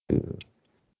Two,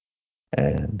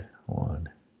 and one.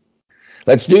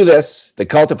 Let's do this. The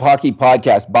Cult of Hockey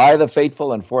podcast by the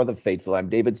faithful and for the faithful. I'm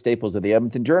David Staples of the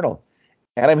Edmonton Journal,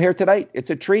 and I'm here tonight. It's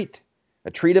a treat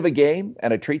of a game,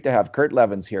 and a treat to have Kurt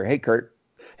Levens here. Hey, Kurt.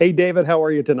 Hey, David, how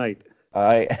are you tonight?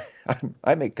 I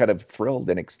I'm kind of thrilled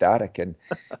and ecstatic, and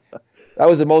that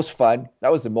was the most fun.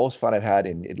 That was the most fun I've had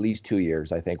in at least 2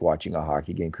 years. I think watching a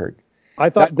hockey game, Kurt. I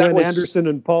thought That Glenn was Anderson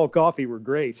and Paul Coffey were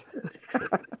great.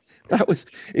 that was.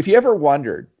 If you ever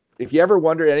wondered,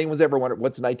 anyone's ever wondered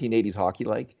what's 1980s hockey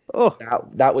like, Oh,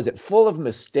 that was it. Full of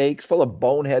mistakes, full of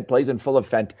bonehead plays, and full of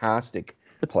fantastic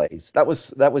plays. That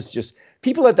was just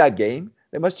people at that game.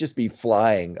 They must just be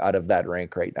flying out of that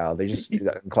rink right now. They just in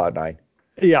cloud nine.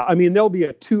 yeah. I mean, there'll be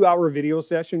a 2-hour video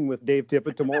session with Dave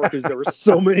Tippett tomorrow because there were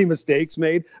so many mistakes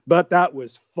made. But that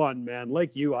was fun, man.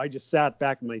 Like you, I just sat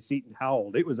back in my seat and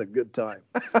howled. It was a good time.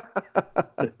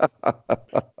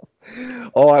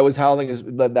 Oh, I was howling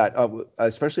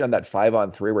especially on that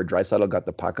 5-on-3 where Draisaitl got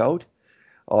the puck out.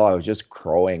 Oh, I was just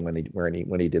crowing when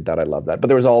he did that. I love that. But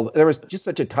there was just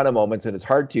such a ton of moments, and it's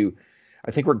hard to. I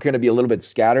think we're going to be a little bit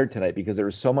scattered tonight because there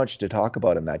was so much to talk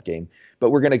about in that game. But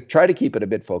we're going to try to keep it a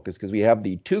bit focused because we have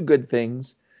the two good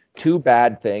things, two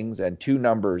bad things, and two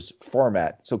numbers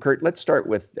format. So, Kurt, let's start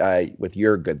with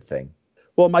your good thing.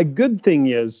 Well, my good thing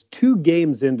is 2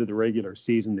 games into the regular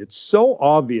season, it's so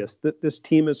obvious that this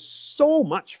team is so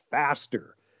much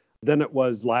faster than it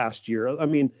was last year. I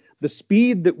mean, the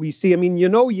speed that we see, I mean,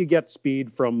 you get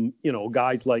speed from,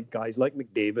 guys like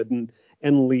McDavid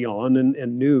and Leon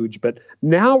and Nuge, but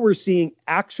now we're seeing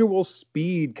actual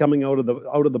speed coming out of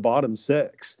the bottom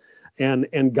six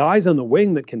and guys on the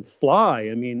wing that can fly.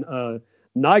 I mean,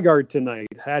 Nygaard tonight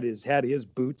had his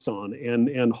boots on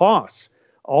and Haas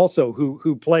also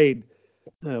who played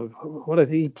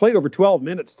he played over 12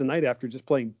 minutes tonight after just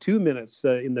playing 2 minutes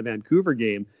in the Vancouver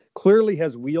game. Clearly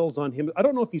has wheels on him. I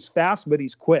don't know if he's fast, but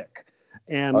he's quick,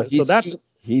 and so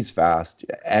He's fast,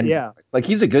 and yeah. like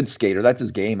he's a good skater. That's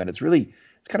his game, and it's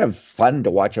kind of fun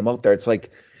to watch him out there. It's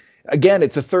like, again,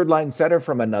 it's a third line center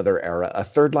from another era, a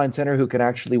third line center who can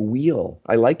actually wheel.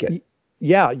 I like it.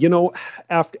 Yeah,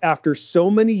 after so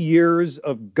many years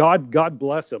of God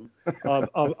bless him,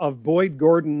 of Boyd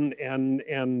Gordon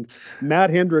and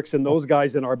Matt Hendricks and those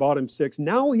guys in our bottom six,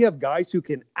 now we have guys who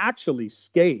can actually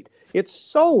skate. It's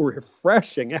so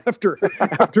refreshing after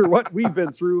what we've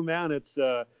been through, man. It's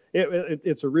a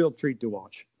real treat to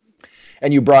watch.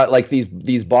 And you brought like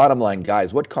these bottom line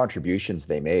guys, what contributions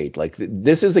they made. Like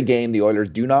this is a game the Oilers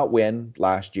do not win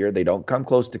last year. They don't come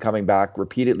close to coming back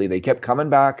repeatedly. They kept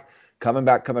coming back,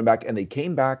 and they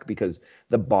came back because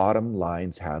the bottom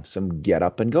lines have some get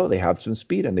up and go. They have some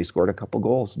speed, and they scored a couple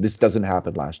goals. This doesn't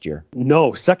happen last year.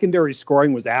 No, secondary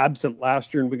scoring was absent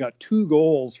last year, and we got 2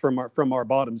 goals from our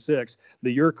bottom six.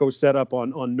 The Yurko set up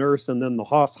on Nurse, and then the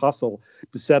Haas hustle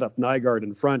to set up Nygaard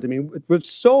in front. I mean, with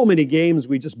so many games,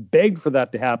 we just begged for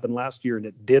that to happen last year, and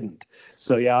it didn't.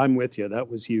 So yeah, I'm with you. That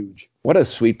was huge. What a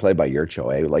sweet play by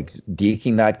Yurcho, eh? Like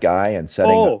deking that guy and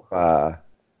setting up.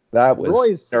 That was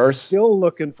Roy's Nurse. still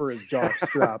looking for his jock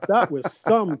strap. That was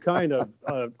some kind of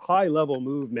high-level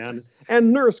move, man.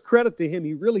 And Nurse, credit to him,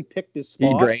 he really picked his He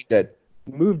spot, drained it.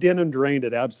 moved in and drained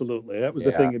it. Absolutely. That was a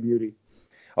Yeah. thing of beauty.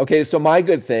 Okay, so my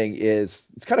good thing is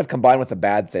it's kind of combined with a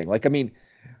bad thing. Like, I mean,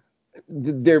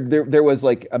 there was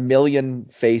like a million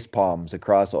face palms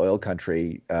across oil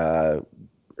country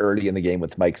early in the game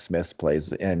with Mike Smith's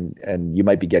plays, and you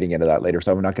might be getting into that later,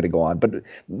 so I'm not going to go on. But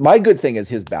my good thing is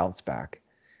his bounce back.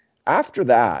 After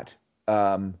that,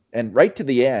 and right to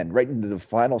the end, right into the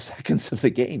final seconds of the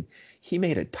game, he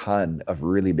made a ton of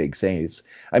really big saves.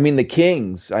 I mean, the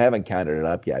Kings, I haven't counted it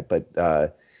up yet, but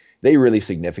they really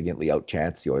significantly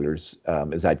outchanced the Oilers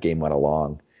as that game went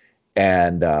along.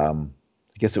 And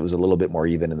I guess it was a little bit more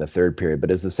even in the third period.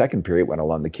 But as the second period went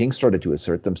along, the Kings started to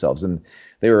assert themselves, and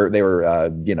they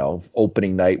were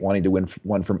opening night wanting to win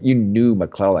one from. You knew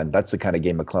McClellan. That's the kind of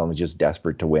game McClellan was just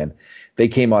desperate to win. They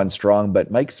came on strong,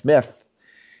 but Mike Smith,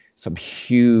 some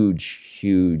huge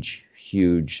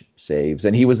saves,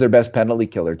 and he was their best penalty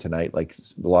killer tonight. Like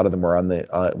a lot of them were on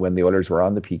the when the Oilers were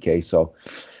on the PK. So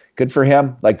good for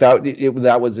him. Like that,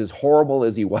 that was as horrible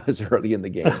as he was early in the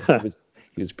game.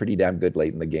 He was pretty damn good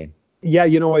late in the game. Yeah,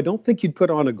 I don't think you'd put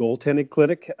on a goaltending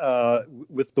clinic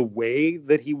with the way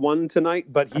that he won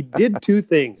tonight, but he did 2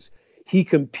 things. He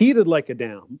competed like a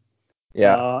dam,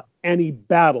 Yeah. and he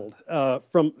battled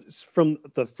from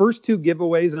the first 2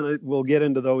 giveaways, and we'll get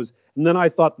into those. And then I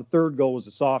thought the third goal was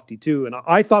a softie too, and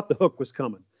I thought the hook was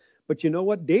coming. But you know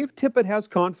what? Dave Tippett has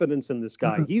confidence in this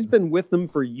guy. He's been with them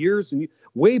for years, and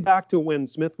way back to when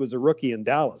Smith was a rookie in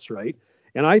Dallas, right?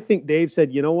 And I think Dave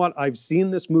said, you know what? I've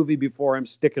seen this movie before. I'm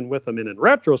sticking with him. And in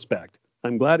retrospect,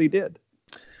 I'm glad he did.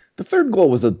 The third goal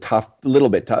was a little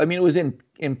bit tough. I mean, it was in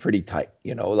pretty tight,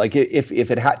 like if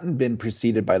it hadn't been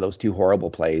preceded by those two horrible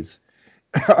plays,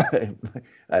 I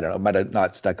don't know, might have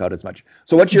not stuck out as much.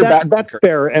 So what's your bad That's thinker?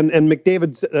 fair, and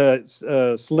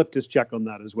McDavid slipped his check on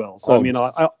that as well. So I Oh, mean,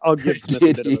 I'll give Smith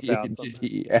a did bit of he? a pass on Did that.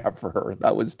 he ever?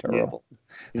 That was Yeah, terrible.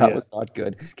 That yeah. was not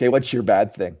good. Okay, what's your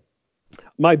bad thing?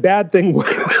 My bad thing.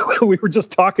 We were just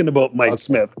talking about Mike Okay.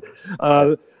 Smith. Yeah.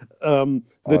 Uh, the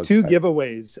Oh, two God.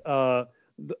 giveaways.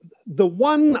 The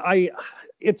one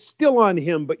it's still on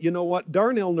him, but you know what?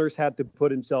 Darnell Nurse had to put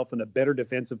himself in a better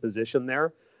defensive position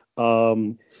there.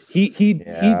 Um,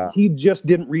 Yeah. he just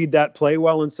didn't read that play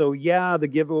well, and so yeah, the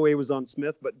giveaway was on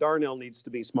Smith, but Darnell needs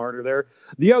to be smarter there.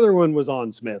 The other one was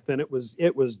on Smith, and it was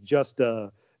just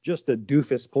a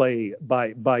doofus play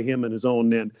by him in his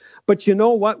own end. But you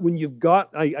know what? When you've got,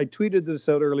 I tweeted this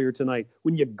out earlier tonight.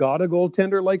 When you've got a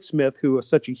goaltender like Smith, who is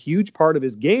such a huge part of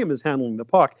his game is handling the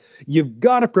puck, you've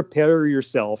got to prepare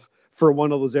yourself for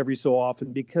one of those every so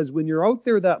often, because when you're out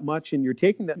there that much and you're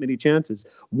taking that many chances,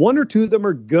 one or two of them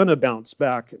are gonna bounce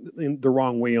back in the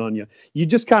wrong way on you. You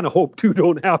just kind of hope two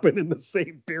don't happen in the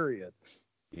same period.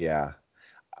 Yeah.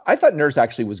 I thought Nurse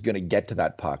actually was going to get to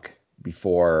that puck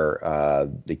before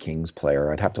the Kings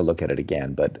player. I'd have to look at it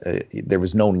again, but there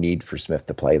was no need for Smith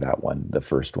to play that one, the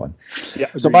first one. Yeah,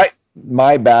 So agreed.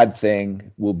 my bad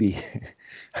thing will be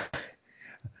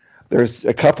there's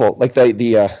a couple like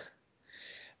the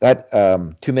that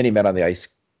too many men on the ice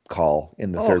call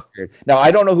in the third Oh, period. Now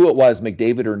I don't know who it was,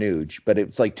 McDavid or Nuge, but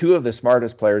it's like two of the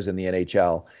smartest players in the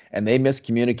NHL, and they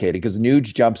miscommunicated because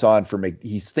Nuge jumps on for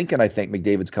he's thinking I think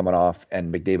McDavid's coming off,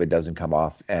 and McDavid doesn't come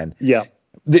off, and yeah.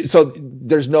 so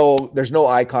there's no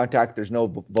eye contact, there's no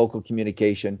vocal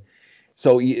communication.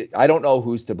 So I don't know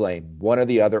who's to blame, one or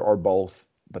the other or both.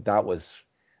 But that was,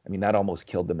 I mean, that almost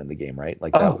killed them in the game, right?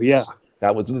 Like Oh, yeah.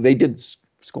 that was they did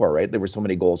score, right? There were so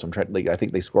many goals. I'm trying. Like, I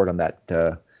think they scored on that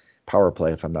power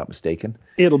play, if I'm not mistaken.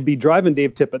 It'll be driving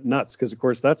Dave Tippett nuts because, of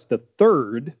course, that's the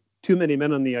third too many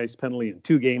men on the ice penalty in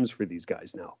 2 games for these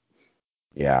guys now.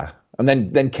 Yeah, and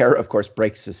then Kara, of course,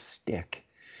 breaks his stick.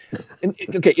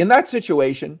 Okay, in that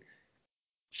situation,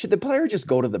 should the player just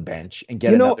go to the bench and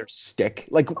get You know, another stick?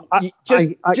 Like I,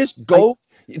 I, I, just I, go.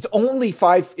 It's only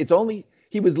five. It's only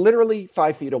he was literally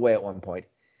 5 feet away at one point,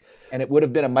 and it would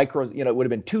have been a micro. It would have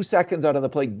been 2 seconds out of the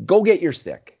play. Go get your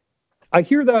stick. I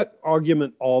hear that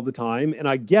argument all the time, and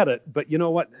I get it. But you know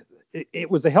what? It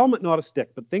was a helmet, not a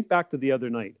stick. But think back to the other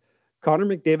night. Connor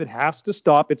McDavid has to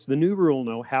stop. It's the new rule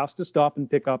now. Has to stop and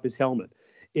pick up his helmet.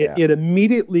 It, Yeah. it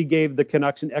immediately gave the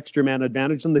Canucks an extra man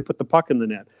advantage, and they put the puck in the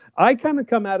net. I kind of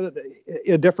come at it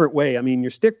a different way. I mean,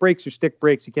 your stick breaks. Your stick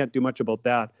breaks. You can't do much about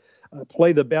that.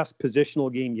 Play the best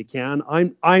positional game you can.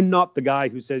 I'm not the guy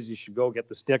who says you should go get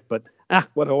the stick, but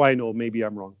what do I know? Maybe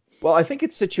I'm wrong. Well, I think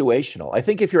it's situational. I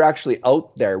think if you're actually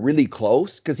out there really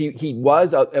close, because he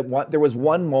was out at one, there was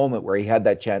one moment where he had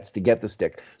that chance to get the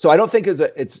stick. So I don't think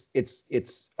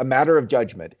it's a matter of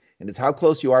judgment, and it's how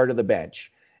close you are to the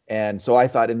bench. And so I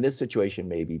thought in this situation,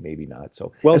 maybe not.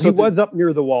 So Well, and he so was up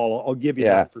near the wall. I'll give you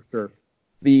yeah, that for sure.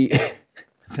 the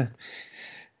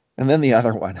and then the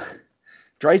other one,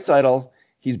 Draisaitl,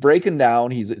 he's breaking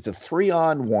down. It's a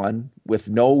 3-on-1 with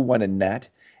no one in net.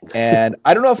 And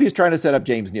I don't know if he's trying to set up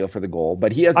James Neal for the goal,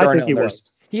 but he has I think Darnell he Nurse.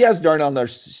 was. He has Darnell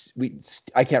Nurse.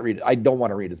 I can't read it. I don't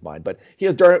want to read his mind, but he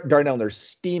has Darnell Nurse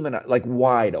steaming like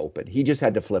wide open. He just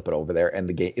had to flip it over there, and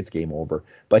it's game over.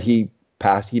 But he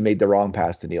passed. He made the wrong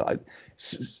pass to Neal.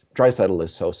 Draisaitl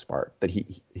is so smart that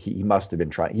he must have been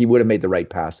trying. He would have made the right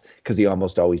pass because he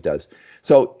almost always does.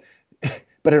 So,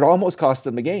 but it almost cost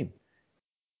them the game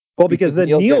Well, because because then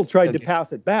Neal Neil gets tried to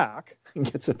pass it back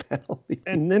gets a penalty.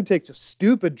 and then takes a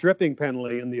stupid tripping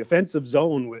penalty in the offensive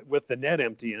zone with the net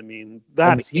empty. I mean,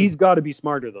 And the he's King got to be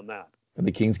smarter than that. and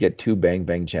the Kings get two bang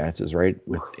bang chances right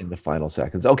in the final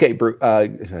seconds. Okay, Bruce. I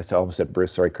almost said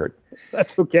Bruce. Sorry, Kurt.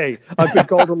 That's okay. I've been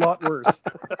called a lot worse.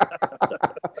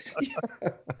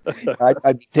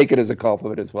 I'd take it as a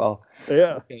compliment as well.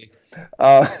 Yeah. Okay.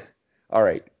 Uh, all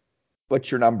right. What's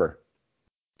your number?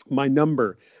 My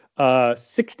number,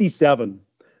 67.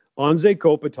 Anze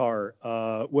Kopitar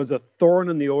was a thorn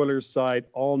in the Oilers' side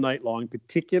all night long,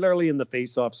 particularly in the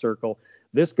faceoff circle.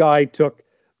 This guy took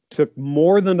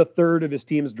more than a third of his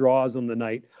team's draws on the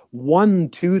night. Won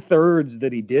 2/3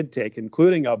 that he did take,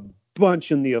 including a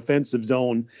bunch in the offensive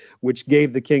zone, which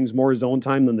gave the Kings more zone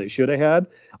time than they should have had.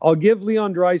 I'll give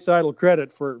Leon Draisaitl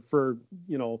credit for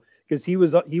because he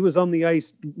was on the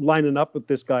ice lining up with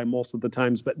this guy most of the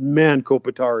times. But man,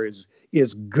 Kopitar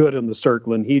is good in the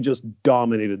circle, and he just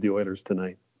dominated the Oilers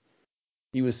tonight.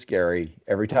 He was scary.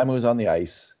 Every time he was on the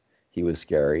ice, he was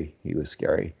scary. He was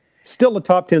scary. Still a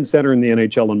top 10 center in the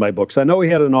NHL in my books. I know he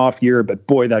had an off year, but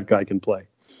boy, that guy can play.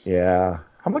 Yeah.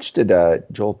 How much did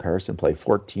Joel Persson play?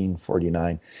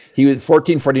 1449. He was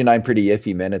 1449 pretty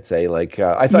iffy minutes, eh? Like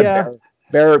I thought Yeah,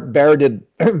 Bear did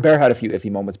Bear had a few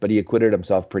iffy moments, but he acquitted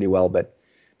himself pretty well. But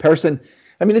Persson,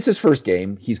 I mean, it's his first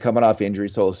game. He's coming off injury,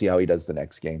 so we'll see how he does the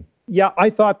next game. yeah,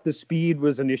 I thought the speed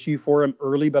was an issue for him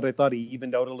early, but I thought he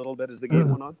evened out a little bit as the game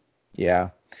went on. Yeah.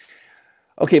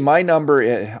 Okay, my number.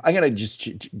 I'm gonna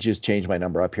just change my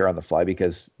number up here on the fly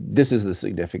because this is the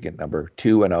significant number.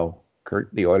 2-0. Kurt,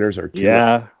 the Oilers are 2.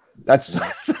 Yeah. That's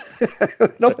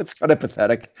no, it's kind of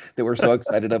pathetic that we're so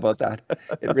excited about that.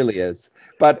 It really is.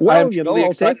 But I am Well, truly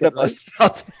I'll take excited it,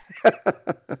 about right?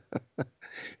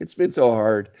 it's been so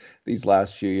hard these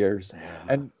last few years Yeah.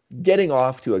 and getting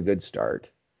off to a good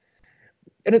start.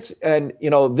 And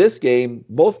this game,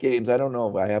 both games, I don't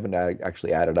know. I haven't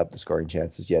actually added up the scoring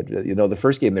chances yet. The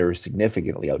first game they were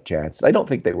significantly outchanced. I don't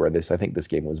think they were this. I think this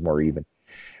game was more even.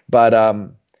 But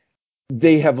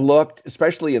they have looked,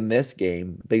 especially in this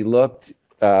game, they looked.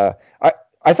 I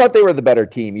I thought they were the better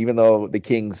team, even though the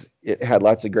Kings had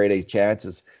lots of great A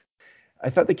chances. I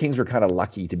thought the Kings were kind of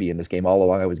lucky to be in this game all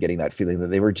along. I was getting that feeling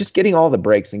that they were just getting all the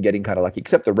breaks and getting kind of lucky,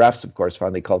 except the refs, of course,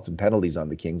 finally called some penalties on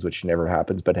the Kings, which never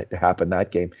happens, but it happened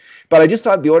that game. But I just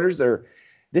thought the Oilers are.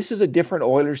 This is a different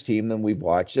Oilers team than we've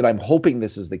watched, and I'm hoping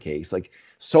this is the case. Like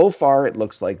so far, it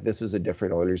looks like this is a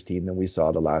different Oilers team than we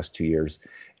saw the last 2 years,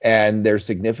 and they're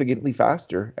significantly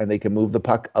faster, and they can move the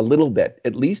puck a little bit,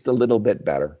 at least a little bit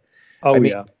better. I Oh,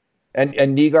 mean, yeah. and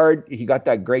Nygaard, he got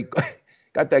that great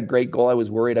got that great goal. I was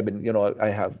worried. I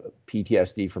have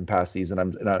PTSD from past season.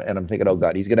 I'm thinking, oh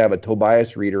God, he's gonna have a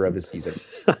Tobias Reader of his season.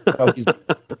 No,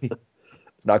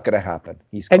 it's not gonna happen.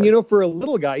 He And scored. for a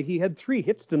little guy, he had 3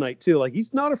 hits tonight too. Like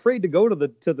he's not afraid to go to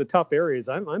the tough areas.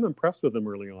 I'm impressed with him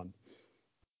early on.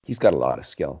 He's got a lot of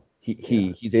skill.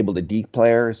 Yeah. He's able to deke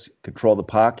players, control the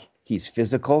puck. He's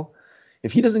physical.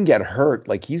 If he doesn't get hurt,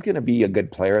 like he's gonna be a good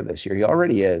player this year. He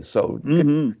already is. So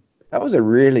Mm-hmm. that was a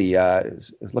really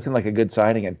it's looking like a good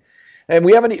signing. And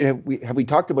we haven't have we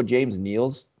talked about James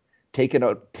Neal's taking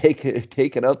out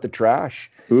the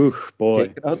trash. Ooh, boy.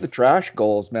 Taking out the trash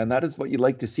goals, man. That is what you'd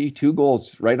like to see. 2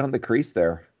 goals right on the crease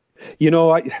there.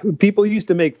 People used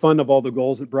to make fun of all the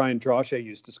goals that Brian Trottier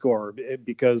used to score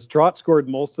because Trot scored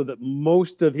most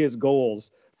of his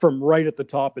goals from right at the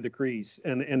top of the crease,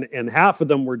 and half of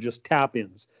them were just tap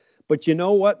ins. But you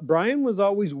know what? Brian was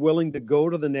always willing to go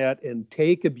to the net and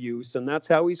take abuse, and that's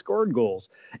how he scored goals.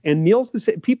 And Neil's the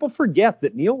same. People forget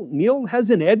that Neil has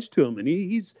an edge to him, and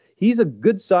he's a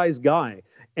good sized guy.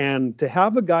 And to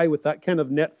have a guy with that kind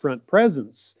of net front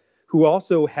presence who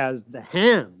also has the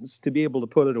hands to be able to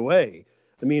put it away.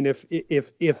 I mean,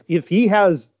 if he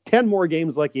has 10 more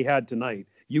games like he had tonight,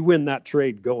 you win that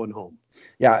trade going home.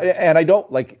 Yeah, and I don't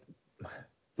like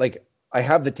I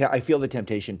feel the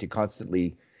temptation to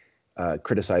constantly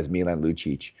criticize Milan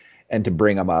Lucic and to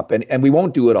bring him up, and we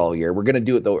won't do it all year. We're going to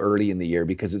do it though early in the year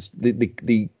because it's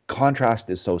the contrast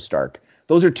is so stark.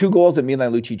 Those are 2 goals that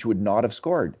Milan Lucic would not have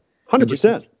scored. He just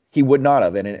 100%. he would not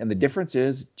have, and the difference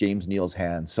is James Neal's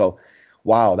hands. So,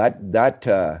 wow, that's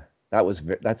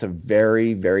a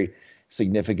very very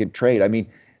significant trade. I mean,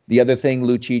 the other thing,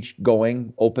 Lucic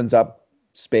going opens up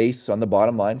space on the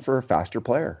bottom line for a faster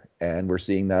player, and we're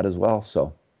seeing that as well.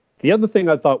 So. The other thing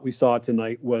I thought we saw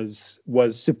tonight was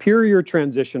superior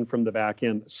transition from the back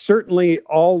end. Certainly,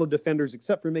 all the defenders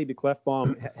except for maybe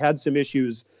Clefbaum had some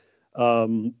issues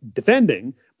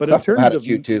defending, but in Clefbaum terms had a of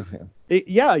few too.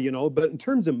 yeah, but in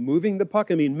terms of moving the puck,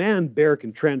 I mean, man, Bear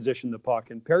can transition the puck,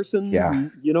 and Yeah,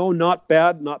 Pearson, not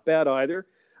bad either.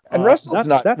 and That's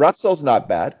Russell's not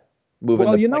bad moving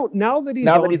well, the like now that he's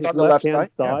now that on he's his on the left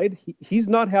left-hand side. Yeah, side, he's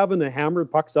not having to hammer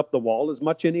pucks up the wall as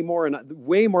much anymore, and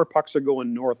way more pucks are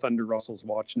going north under Russell's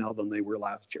watch now than they were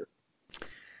last year.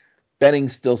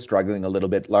 Benning's still struggling a little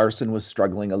bit. Larson was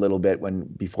struggling a little bit when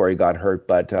before he got hurt,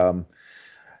 but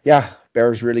yeah,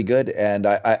 Bear's really good, and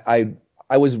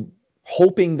I was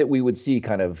hoping that we would see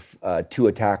kind of 2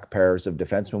 attack pairs of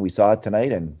defensemen. We saw it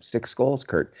tonight, and 6 goals,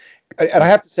 Kurt. And I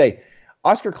have to say,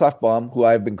 Oscar Klefbom, who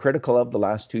I've been critical of the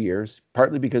last 2 years,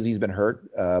 partly because he's been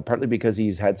hurt, partly because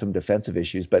he's had some defensive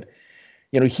issues, but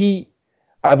he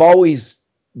I've always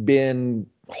been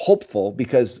hopeful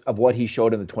because of what he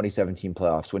showed in the 2017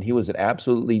 playoffs when he was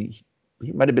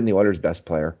he might have been the Oilers' best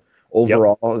player Yep.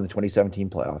 overall in the 2017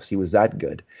 playoffs. He was that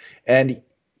good. And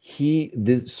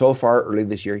so far early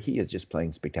this year, he is just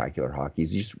playing spectacular hockey.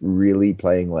 He's just really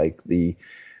playing like the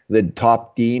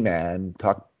top D man,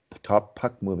 top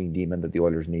puck moving demon that the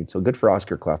Oilers need. So good for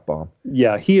Oscar Klefbom.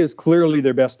 Yeah, he is clearly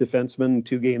their best defenseman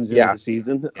 2 games into Yeah, the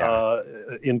season. yeah.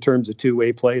 In terms of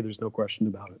two-way play, there's no question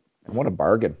about it. And what a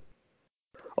bargain.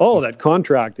 Oh, that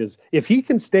contract is, if he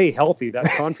can stay healthy, that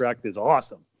contract is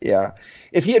awesome. Yeah.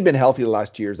 If he had been healthy the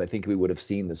last 2 years, I think we would have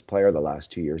seen this player the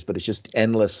last 2 years, but it's just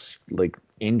endless like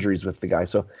injuries with the guy.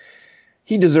 So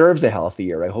he deserves a healthy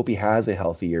year. I hope he has a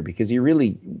healthy year because he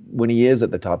really, when he is at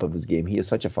the top of his game, he is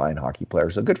such a fine hockey player.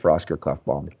 So good for Oscar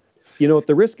Klefbom. You know, at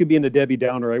the risk of being a Debbie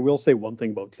Downer, I will say one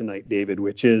thing about tonight, David,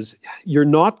 which is you're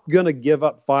not going to give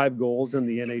up 5 goals in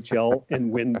the NHL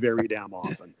and win very damn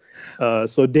often.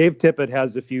 So Dave Tippett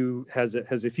has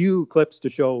a few clips to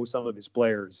show some of his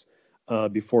players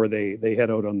before they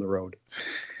head out on the road,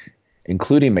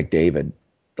 Including McDavid.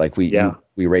 Like Yeah.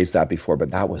 we raised that before, but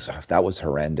that was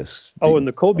horrendous. Oh, and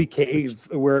the Kobe Cave,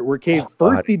 where Cave Oh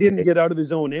first God. he didn't get out of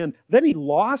his own end, then he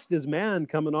lost his man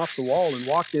coming off the wall and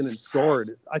walked in and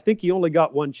scored. I think he only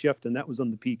got one shift, and that was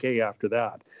on the PK after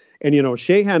that. And you know,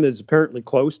 Sheahan is apparently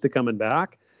close to coming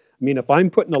back. I mean, if I'm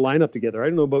putting a lineup together, I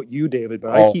don't know about you, David,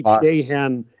 but I Oh, keep us.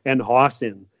 Sheahan and Haas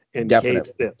in, and Cave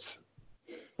Definitely. sits.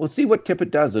 We'll see what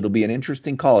Tippett does. It'll be an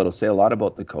interesting call. It'll say a lot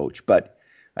about the coach. But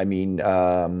I mean,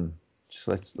 just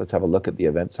let's have a look at the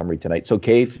event summary tonight. So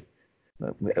Cave,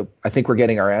 I think we're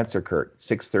getting our answer, Kurt.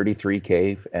 6:33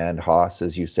 Cave and Haas,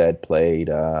 as you said, played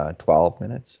 12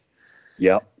 minutes.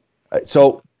 Yeah.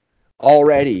 So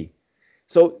already,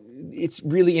 so it's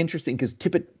really interesting because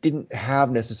Tippett didn't have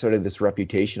necessarily this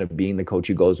reputation of being the coach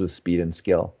who goes with speed and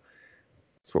skill.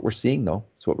 It's what we're seeing, though.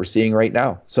 It's what we're seeing right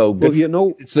now. So Well,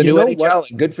 good. It's the you new know what? NHL,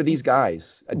 and good for these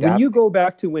guys When you adapting. go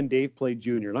back to when Dave played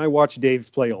junior, and I watched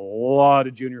Dave play a lot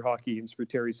of junior hockey games for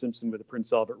Terry Simpson with the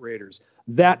Prince Albert Raiders,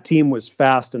 that team was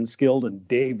fast and skilled, and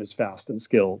Dave is fast and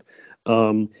skilled.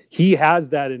 He has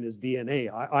that in his DNA.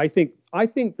 I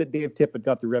think that Dave Tippett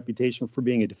got the reputation for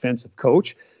being a defensive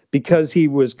coach because he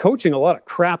was coaching a lot of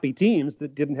crappy teams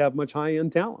that didn't have much high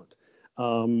end talent.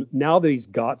 Now that he's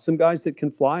got some guys that can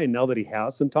fly, and now that he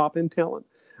has some top end talent,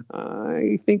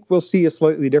 I think we'll see a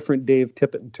slightly different Dave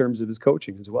Tippett in terms of his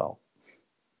coaching as well.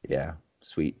 Yeah,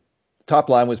 sweet. Top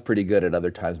line was pretty good at other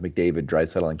times. McDavid,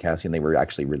 Draisaitl, and Cassian, they were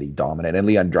actually really dominant. And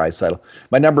Leon Draisaitl.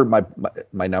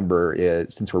 My number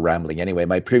is, since we're rambling anyway,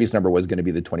 my previous number was going to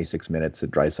be the 26 minutes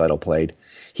that Draisaitl played.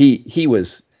 He's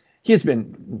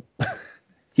been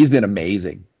he's been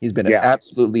amazing. He's been Yeah.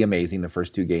 absolutely amazing the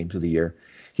first 2 games of the year.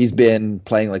 He's been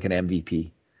playing like an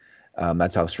MVP.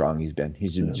 That's how strong he's been.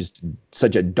 He's Yeah. just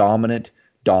such a dominant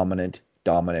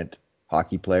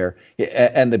hockey player,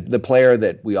 and the player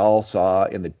that we all saw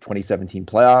in the 2017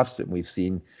 playoffs, and we've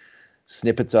seen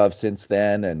snippets of since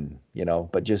then, and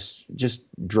but just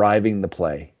driving the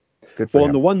play. Good for Well, in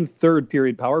him. the 1/3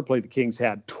 period power play the Kings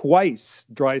had, twice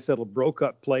Draisaitl broke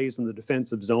up plays in the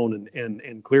defensive zone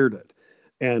and cleared it,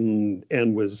 and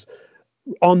was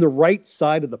on the right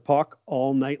side of the puck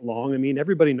all night long. I mean,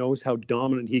 everybody knows how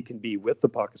dominant he can be with the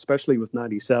puck, especially with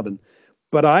 97.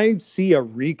 But I see a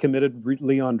recommitted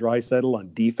Leon Draisaitl on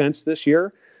defense this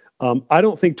year. I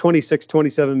don't think 26,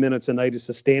 27 minutes a night is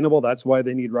sustainable. That's why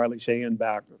they need Riley Sheahan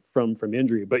back from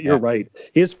injury. But you're Yeah, right.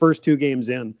 His first 2 games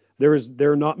in, there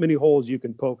are not many holes you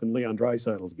can poke in Leon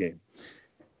Draisaitl's game.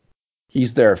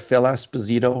 he's there. Phil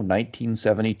Esposito,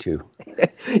 1972.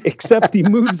 Except he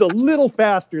moves a little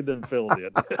faster than Phil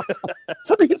did.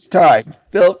 For his time,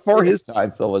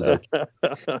 Phil was okay.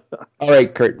 All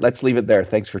right, Kurt, let's leave it there.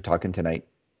 Thanks for talking tonight.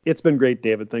 It's been great,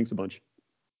 David. Thanks a bunch.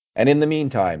 And in the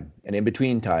meantime, and in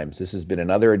between times, this has been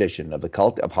another edition of the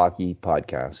Cult of Hockey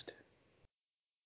podcast.